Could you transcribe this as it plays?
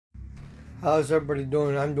How's everybody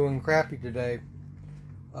doing? I'm doing crappy today.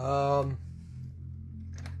 I'm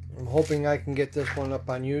hoping I can get this one up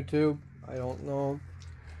on YouTube. I don't know.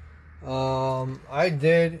 I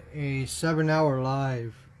did a 7-hour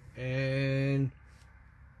live, and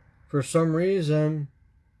for some reason,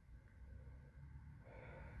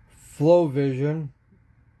 FlowVision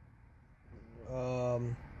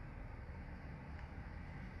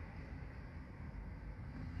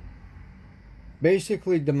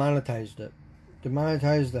basically demonetized it.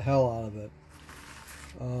 Demonetized the hell out of it.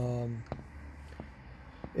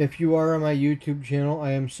 If you are on my YouTube channel,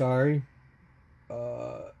 I am sorry.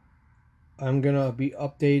 I'm gonna be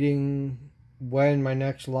updating when my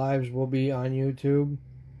next lives will be on YouTube.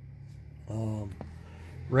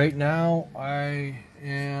 Right now, I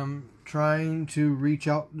am trying to reach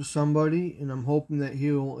out to somebody, and I'm hoping that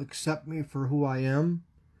he'll accept me for who I am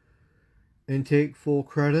and take full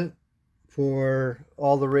credit for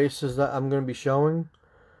all the races that I'm going to be showing.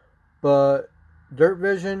 But Dirt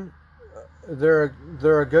Vision, they're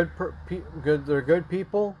good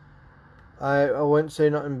people. I wouldn't say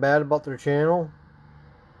nothing bad about their channel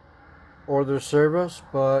or their service,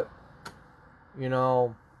 but you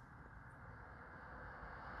know,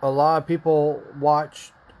 a lot of people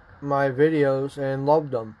watched my videos and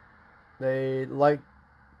loved them. They liked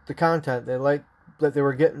the content. They liked that they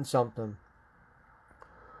were getting something.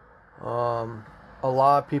 A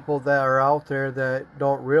lot of people that are out there that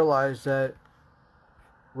don't realize that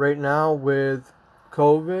right now with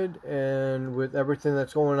COVID and with everything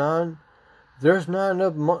that's going on, there's not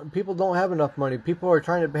enough money. People don't have enough money. People are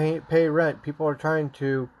trying to pay rent. People are trying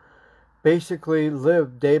to basically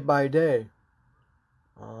live day by day.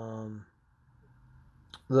 The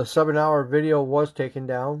 7-hour video was taken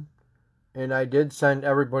down, and I did send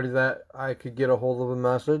everybody that I could get a hold of a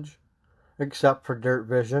message, except for Dirt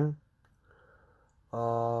Vision.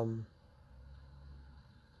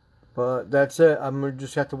 But that's it. I'm going to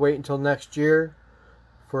just have to wait until next year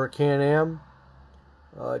for a Can-Am.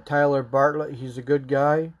 Tyler Bartlett, he's a good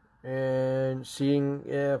guy, and seeing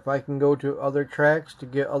if I can go to other tracks to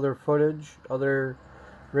get other footage, other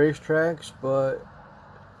racetracks. But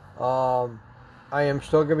I am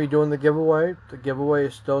still going to be doing the giveaway. The giveaway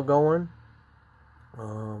is still going.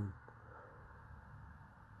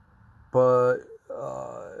 But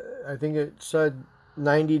I think it said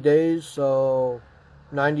 90 days, so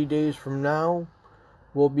 90 days from now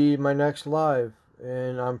will be my next live.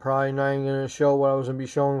 And I'm probably not even going to show what I was going to be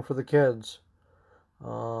showing for the kids.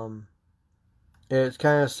 It's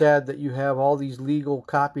kind of sad that you have all these legal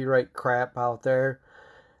copyright crap out there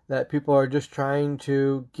that people are just trying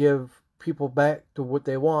to give people back to what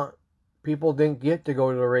they want. People didn't get to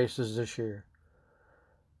go to the races this year.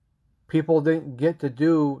 People didn't get to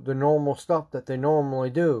do the normal stuff that they normally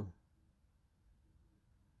do.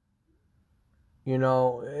 You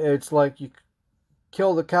know, it's like you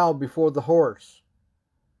kill the cow before the horse.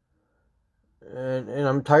 And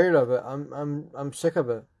I'm tired of it. I'm sick of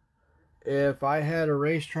it. If I had a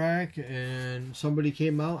racetrack and somebody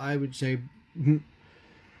came out, I would say,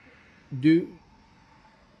 be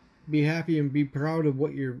happy and be proud of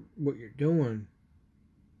what you're doing.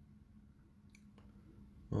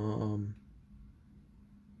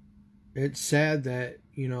 It's sad that,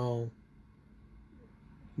 you know,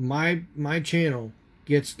 my channel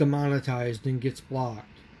gets demonetized and gets blocked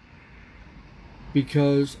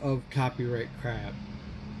because of copyright crap.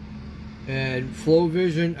 And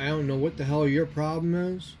FlowVision, I don't know what the hell your problem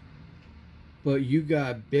is, but you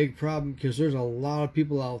got a big problem, because there's a lot of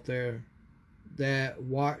people out there that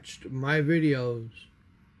watched my videos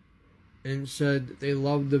and said that they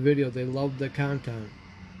loved the video, they loved the content.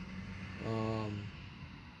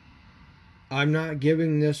 I'm not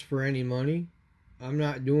giving this for any money. I'm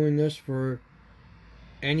not doing this for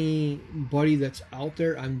anybody that's out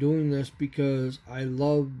there. I'm doing this because I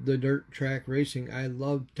love the dirt track racing. I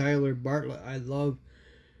love Tyler Bartlett. I love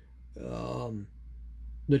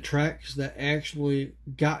the tracks that actually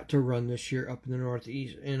got to run this year up in the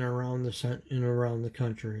Northeast and around the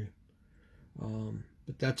country.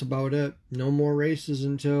 But that's about it. No more races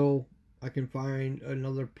until I can find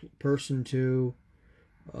another person to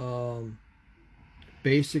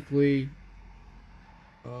basically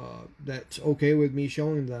that's okay with me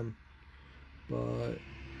showing them. But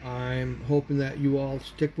I'm hoping that you all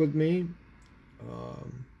stick with me,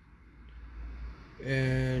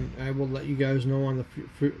 and I will let you guys know on the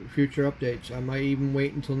future updates. I might even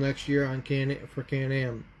wait until next year on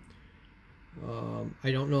Can-Am.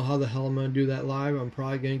 I don't know how the hell I'm going to do that live. I'm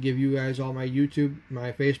probably going to give you guys all my YouTube,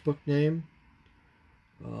 my Facebook name,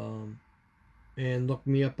 and look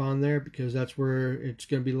me up on there, because that's where it's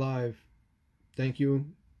going to be live. Thank you,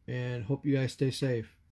 and hope you guys stay safe.